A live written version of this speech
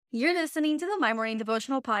You're listening to the My Morning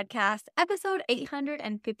Devotional Podcast, episode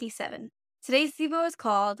 857. Today's Devo is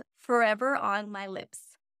called Forever on My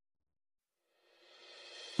Lips.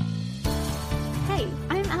 Hey,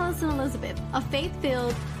 I'm Allison Elizabeth, a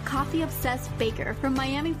faith-filled, coffee-obsessed baker from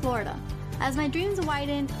Miami, Florida. As my dreams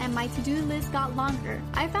widened and my to-do list got longer,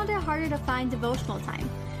 I found it harder to find devotional time.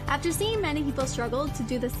 After seeing many people struggle to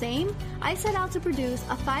do the same, I set out to produce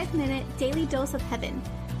a 5-minute daily dose of heaven.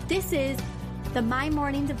 This is the My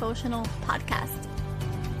Morning Devotional Podcast.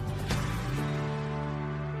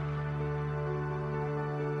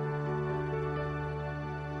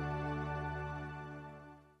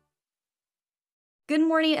 Good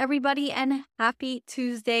morning, everybody, and happy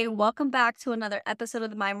Tuesday. Welcome back to another episode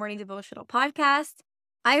of the My Morning Devotional Podcast.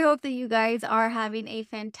 I hope that you guys are having a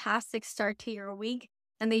fantastic start to your week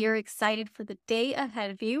and that you're excited for the day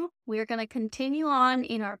ahead of you. We are going to continue on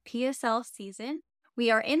in our PSL season. We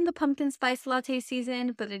are in the pumpkin spice latte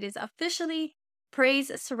season, but it is officially praise,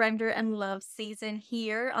 surrender, and love season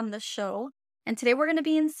here on the show. And today we're going to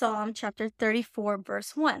be in Psalm chapter 34,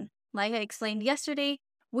 verse 1. Like I explained yesterday,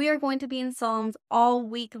 we are going to be in Psalms all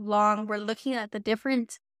week long. We're looking at the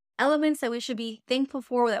different elements that we should be thankful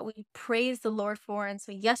for, that we praise the Lord for. And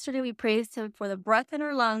so yesterday we praised Him for the breath in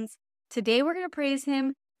our lungs. Today we're going to praise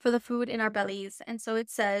Him for the food in our bellies. And so it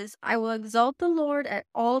says, I will exalt the Lord at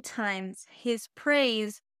all times. His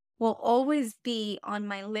praise will always be on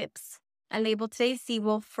my lips. I labeled today's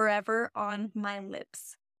Devo forever on my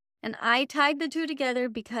lips. And I tied the two together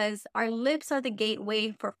because our lips are the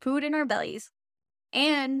gateway for food in our bellies.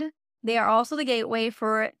 And they are also the gateway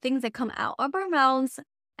for things that come out of our mouths.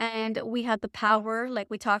 And we have the power, like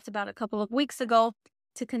we talked about a couple of weeks ago,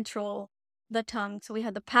 to control the tongue. So we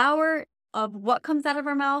have the power of what comes out of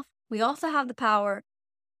our mouth. We also have the power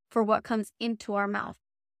for what comes into our mouth.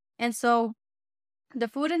 And so the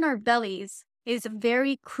food in our bellies is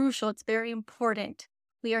very crucial. It's very important.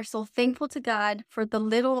 We are so thankful to God for the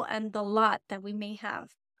little and the lot that we may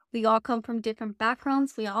have. We all come from different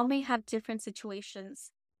backgrounds. We all may have different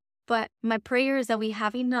situations. But my prayer is that we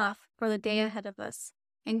have enough for the day ahead of us.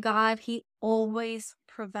 And God, He always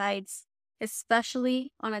provides,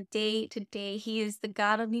 especially on a day-to-day. He is the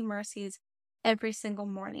God of new mercies every single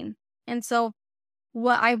morning. And so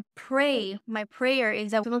what I pray, my prayer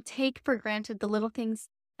is that we will take for granted the little things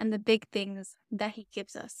and the big things that He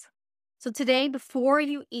gives us. So today, before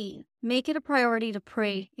you eat, make it a priority to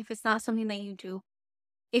pray if it's not something that you do.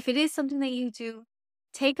 If it is something that you do,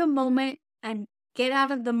 take a moment and get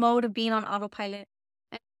out of the mode of being on autopilot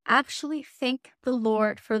and actually thank the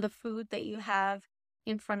Lord for the food that you have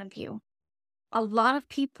in front of you. A lot of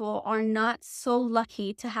people are not so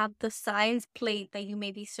lucky to have the size plate that you may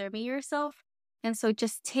be serving yourself. And so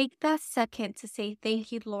just take that second to say,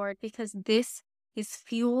 thank you, Lord, because this is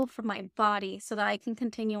fuel for my body so that I can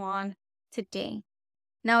continue on today.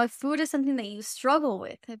 Now, if food is something that you struggle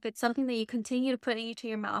with, if it's something that you continue to put into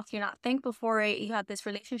your mouth, you're not thankful for it, you have this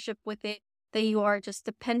relationship with it, that you are just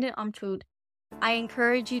dependent on food, I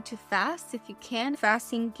encourage you to fast if you can.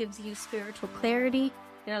 Fasting gives you spiritual clarity.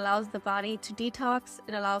 It allows the body to detox.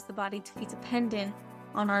 It allows the body to be dependent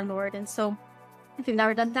on our Lord. And so if you've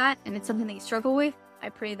never done that and it's something that you struggle with, I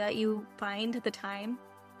pray that you find the time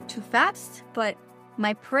to fast. But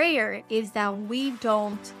my prayer is that we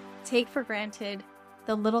don't take for granted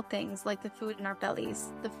the little things like the food in our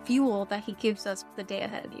bellies, the fuel that He gives us for the day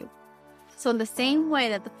ahead of you. So in the same way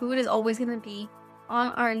that the food is always going to be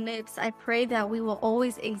on our lips, I pray that we will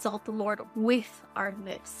always exalt the Lord with our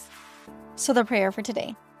lips. So the prayer for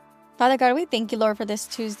today. Father God, we thank you, Lord, for this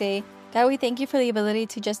Tuesday. God, we thank you for the ability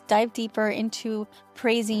to just dive deeper into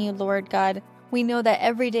praising you, Lord God. We know that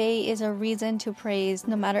every day is a reason to praise,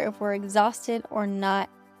 no matter if we're exhausted or not.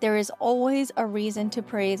 There is always a reason to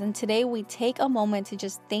praise. And today we take a moment to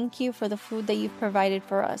just thank you for the food that you've provided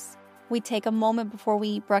for us. We take a moment before we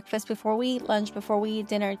eat breakfast, before we eat lunch, before we eat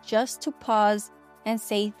dinner, just to pause and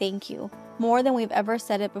say thank you. More than we've ever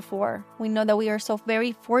said it before. We know that we are so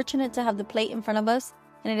very fortunate to have the plate in front of us,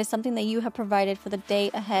 and it is something that you have provided for the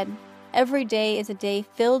day ahead. Every day is a day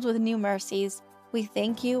filled with new mercies. We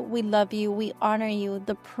thank you, we love you, we honor you.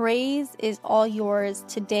 The praise is all yours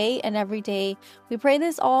today and every day. We pray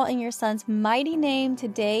this all in your Son's mighty name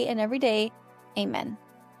today and every day. Amen.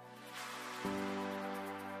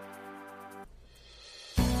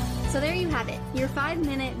 So there you have it, your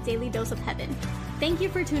 5-minute daily dose of heaven. Thank you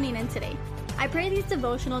for tuning in today. I pray these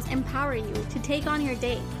devotionals empower you to take on your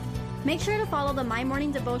day. Make sure to follow the My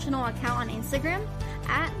Morning Devotional account on Instagram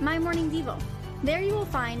at MyMorningDevo. There you will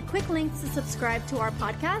find quick links to subscribe to our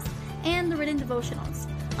podcast and the written devotionals.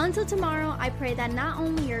 Until tomorrow, I pray that not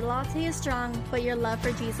only your latte is strong, but your love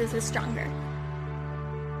for Jesus is stronger.